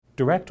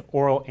Direct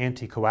oral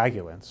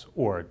anticoagulants,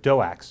 or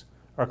DOACs,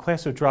 are a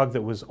class of drug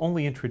that was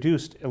only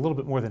introduced a little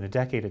bit more than a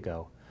decade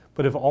ago,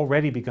 but have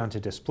already begun to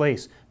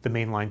displace the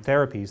mainline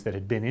therapies that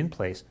had been in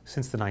place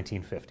since the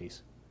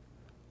 1950s.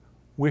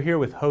 We're here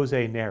with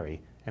Jose Nery,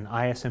 an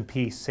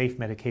ISMP Safe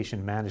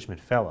Medication Management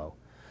Fellow,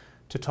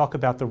 to talk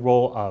about the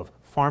role of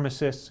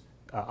pharmacists,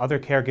 other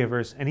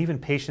caregivers, and even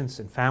patients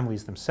and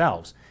families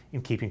themselves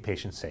in keeping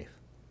patients safe.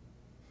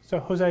 So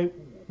Jose,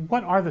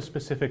 what are the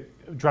specific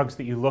drugs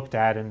that you looked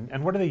at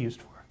and what are they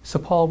used for? So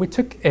Paul, we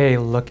took a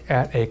look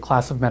at a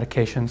class of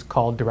medications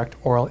called direct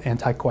oral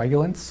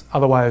anticoagulants,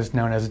 otherwise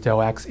known as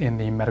DOACs in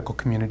the medical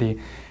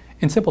community.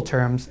 In simple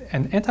terms,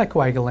 an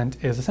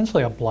anticoagulant is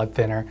essentially a blood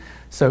thinner.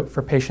 So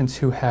for patients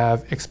who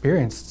have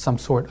experienced some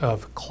sort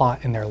of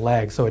clot in their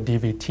leg, so a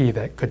DVT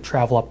that could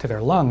travel up to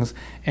their lungs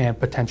and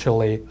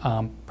potentially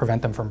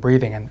prevent them from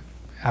breathing and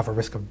have a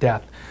risk of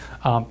death,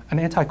 an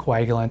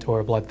anticoagulant or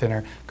a blood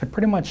thinner could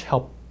pretty much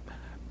help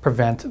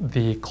prevent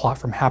the clot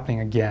from happening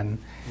again.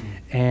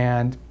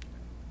 And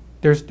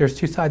there's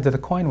two sides of the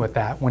coin with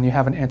that. When you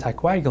have an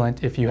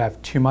anticoagulant, if you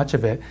have too much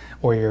of it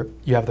or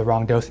you have the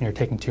wrong dose and you're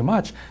taking too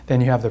much,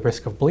 then you have the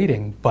risk of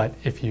bleeding. But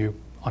if you,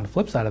 on the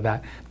flip side of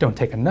that, don't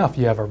take enough,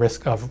 you have a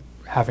risk of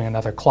having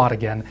another clot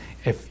again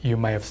if you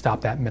may have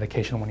stopped that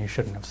medication when you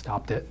shouldn't have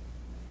stopped it.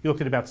 You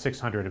looked at about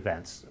 600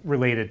 events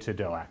related to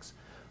DOACs.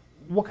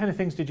 What kind of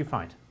things did you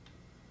find?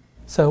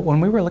 So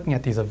when we were looking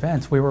at these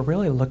events, we were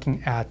really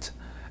looking at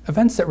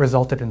events that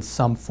resulted in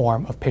some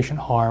form of patient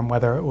harm,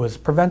 whether it was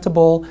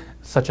preventable,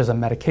 such as a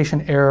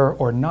medication error,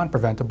 or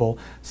non-preventable,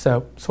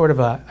 so sort of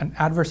an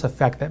adverse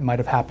effect that might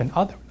have happened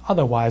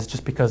otherwise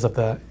just because of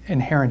the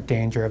inherent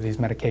danger of these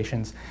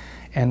medications.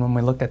 And when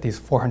we looked at these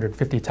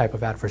 450 type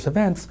of adverse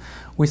events,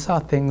 we saw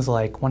things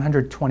like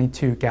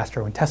 122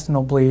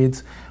 gastrointestinal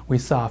bleeds, we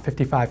saw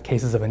 55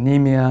 cases of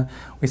anemia,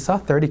 we saw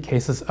 30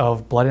 cases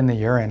of blood in the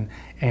urine,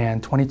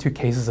 and 22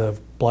 cases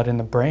of blood in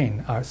the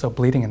brain, so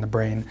bleeding in the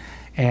brain.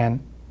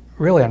 And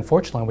really,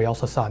 unfortunately, we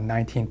also saw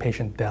 19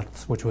 patient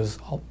deaths, which was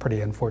all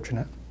pretty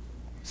unfortunate.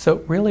 So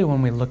really,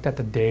 when we looked at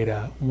the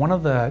data, one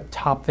of the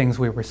top things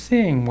we were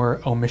seeing were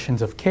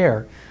omissions of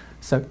care.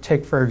 So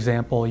take, for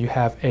example, you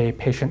have a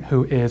patient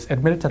who is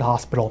admitted to the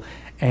hospital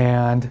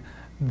and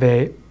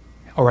they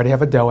already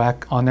have a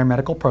DOAC on their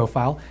medical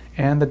profile,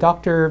 and the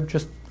doctor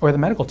or the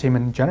medical team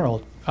in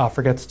general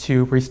forgets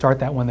to restart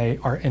that when they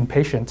are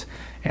inpatient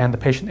and the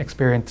patient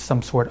experienced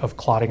some sort of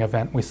clotting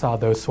event. We saw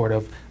those sort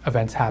of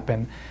events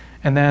happen.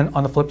 And then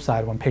on the flip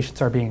side, when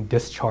patients are being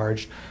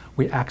discharged,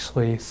 we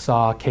actually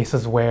saw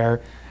cases where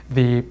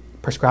the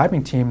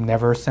prescribing team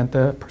never sent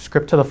the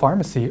script to the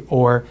pharmacy,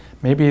 or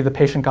maybe the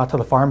patient got to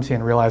the pharmacy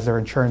and realized their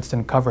insurance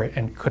didn't cover it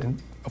and couldn't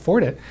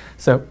afford it.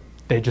 So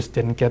they just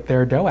didn't get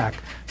their DOAC.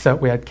 So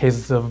we had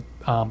cases of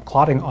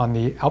clotting on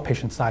the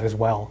outpatient side as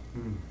well.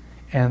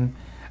 And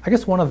I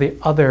guess one of the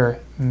other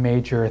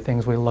major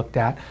things we looked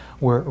at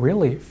were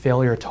really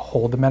failure to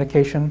hold the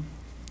medication.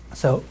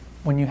 So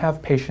when you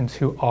have patients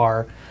who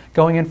are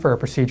going in for a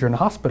procedure in a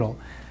hospital,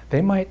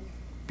 they might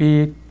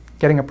be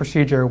getting a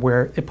procedure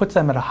where it puts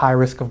them at a high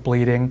risk of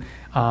bleeding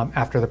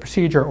after the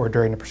procedure or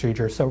during the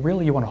procedure. So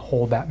really you want to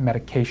hold that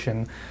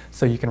medication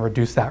so you can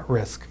reduce that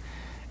risk.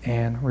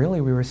 And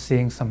really we were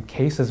seeing some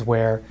cases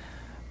where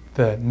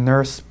the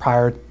nurse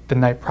the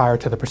night prior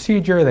to the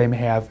procedure, they may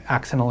have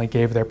accidentally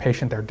gave their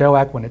patient their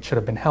DOAC when it should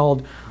have been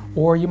held.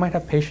 Or you might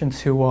have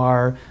patients who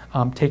are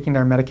taking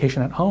their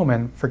medication at home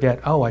and forget,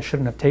 oh, I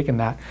shouldn't have taken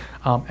that.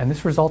 And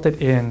this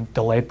resulted in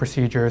delayed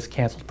procedures,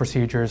 canceled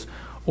procedures,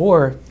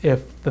 or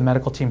if the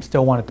medical team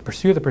still wanted to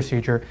pursue the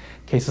procedure,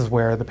 cases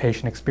where the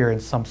patient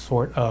experienced some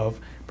sort of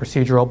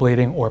procedural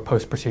bleeding or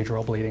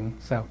post-procedural bleeding.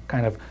 So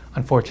kind of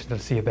unfortunate to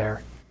see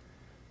there.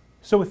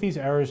 So with these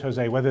errors,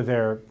 Jose, whether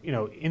they're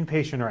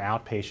inpatient or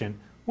outpatient,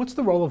 what's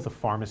the role of the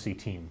pharmacy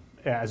team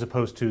as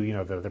opposed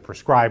to the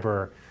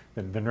prescriber,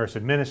 the nurse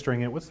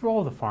administering it? What's the role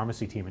of the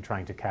pharmacy team in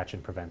trying to catch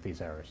and prevent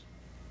these errors?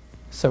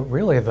 So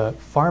really the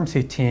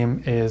pharmacy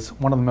team is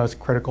one of the most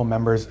critical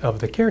members of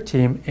the care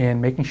team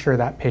in making sure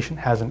that patient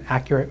has an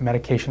accurate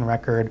medication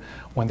record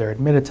when they're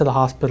admitted to the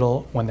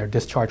hospital, when they're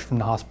discharged from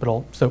the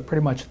hospital. So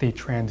pretty much the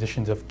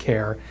transitions of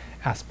care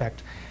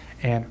aspect.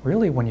 And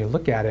really when you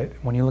look at it,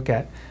 when you look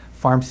at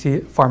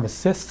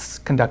pharmacists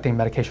conducting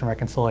medication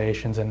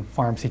reconciliations and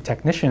pharmacy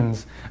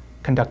technicians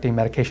conducting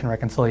medication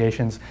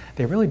reconciliations,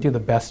 they really do the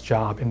best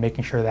job in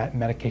making sure that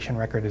medication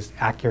record is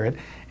accurate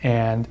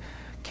and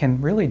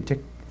can really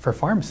for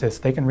pharmacists,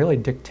 they can really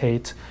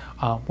dictate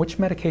which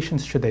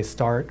medications should they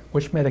start,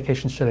 which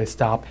medications should they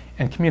stop,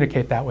 and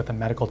communicate that with the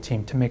medical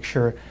team to make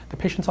sure the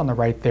patient's on the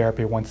right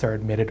therapy once they're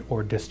admitted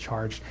or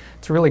discharged.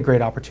 It's a really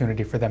great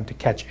opportunity for them to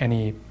catch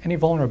any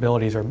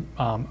vulnerabilities or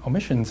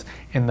omissions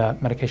in the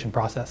medication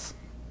process.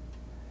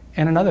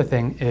 And another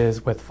thing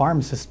is with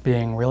pharmacists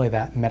being really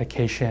that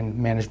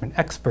medication management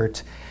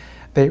expert,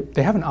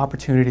 they have an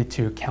opportunity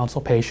to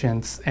counsel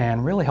patients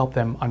and really help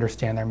them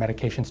understand their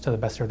medications to the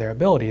best of their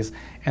abilities.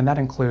 And that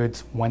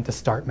includes when to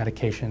start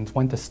medications,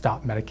 when to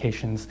stop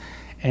medications,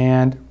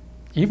 and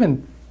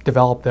even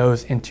develop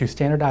those into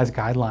standardized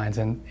guidelines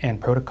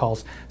and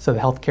protocols so the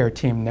healthcare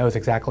team knows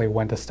exactly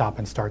when to stop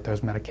and start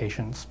those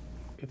medications.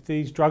 If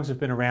these drugs have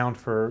been around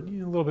for a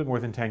little bit more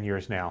than 10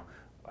 years now,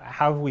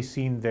 how have we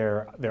seen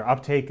their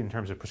uptake in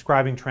terms of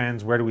prescribing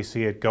trends? Where do we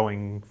see it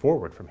going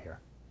forward from here?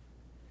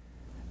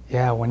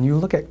 Yeah, when you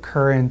look at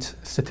current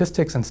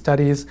statistics and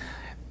studies,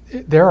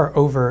 there are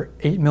over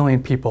 8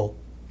 million people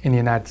in the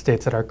United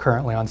States that are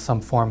currently on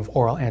some form of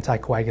oral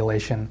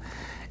anticoagulation.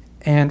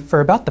 And for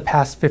about the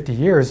past 50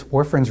 years,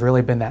 warfarin's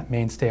really been that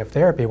mainstay of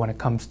therapy when it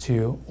comes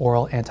to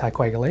oral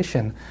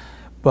anticoagulation.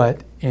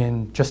 But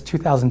in just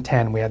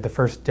 2010, we had the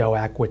first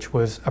DOAC, which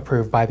was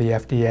approved by the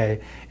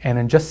FDA. And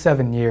in just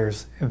 7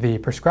 years, the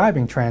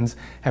prescribing trends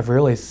have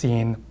really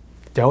seen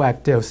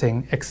DOAC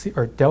dosing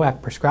or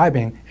DOAC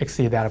prescribing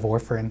exceed that of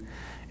warfarin.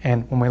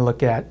 And when we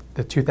look at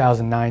the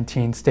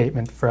 2019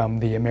 statement from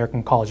the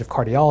American College of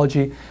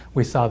Cardiology,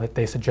 we saw that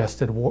they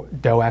suggested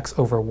DOACs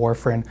over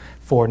warfarin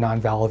for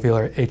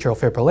non-valvular atrial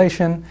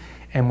fibrillation.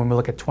 And when we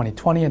look at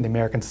 2020 and the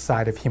American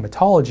Society of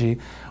Hematology,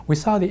 we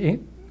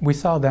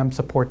saw them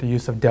support the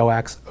use of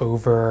DOACs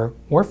over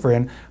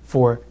warfarin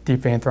for deep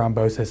vein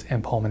thrombosis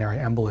and pulmonary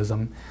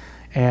embolism.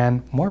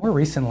 And more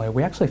recently,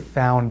 we actually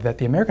found that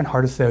the American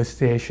Heart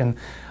Association,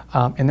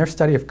 in their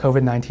study of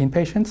COVID-19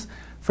 patients,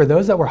 for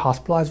those that were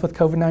hospitalized with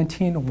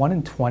COVID-19, 1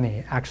 in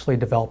 20 actually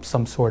developed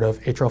some sort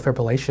of atrial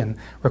fibrillation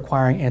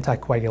requiring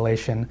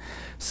anticoagulation.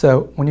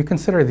 So when you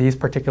consider these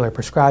particular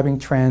prescribing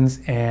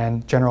trends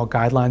and general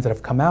guidelines that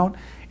have come out,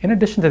 in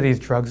addition to these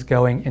drugs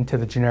going into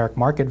the generic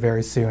market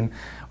very soon,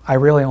 I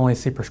really only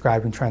see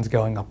prescribing trends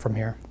going up from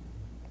here.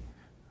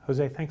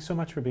 Jose, thanks so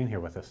much for being here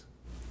with us.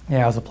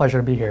 Yeah, it was a pleasure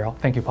to be here.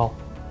 Thank you, Paul.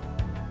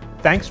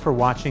 Thanks for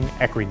watching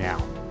ECRI Now.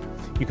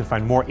 You can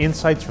find more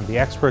insights from the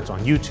experts on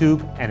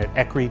YouTube and at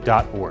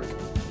ECRI.org.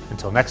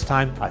 Until next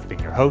time, I've been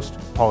your host,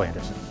 Paul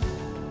Anderson.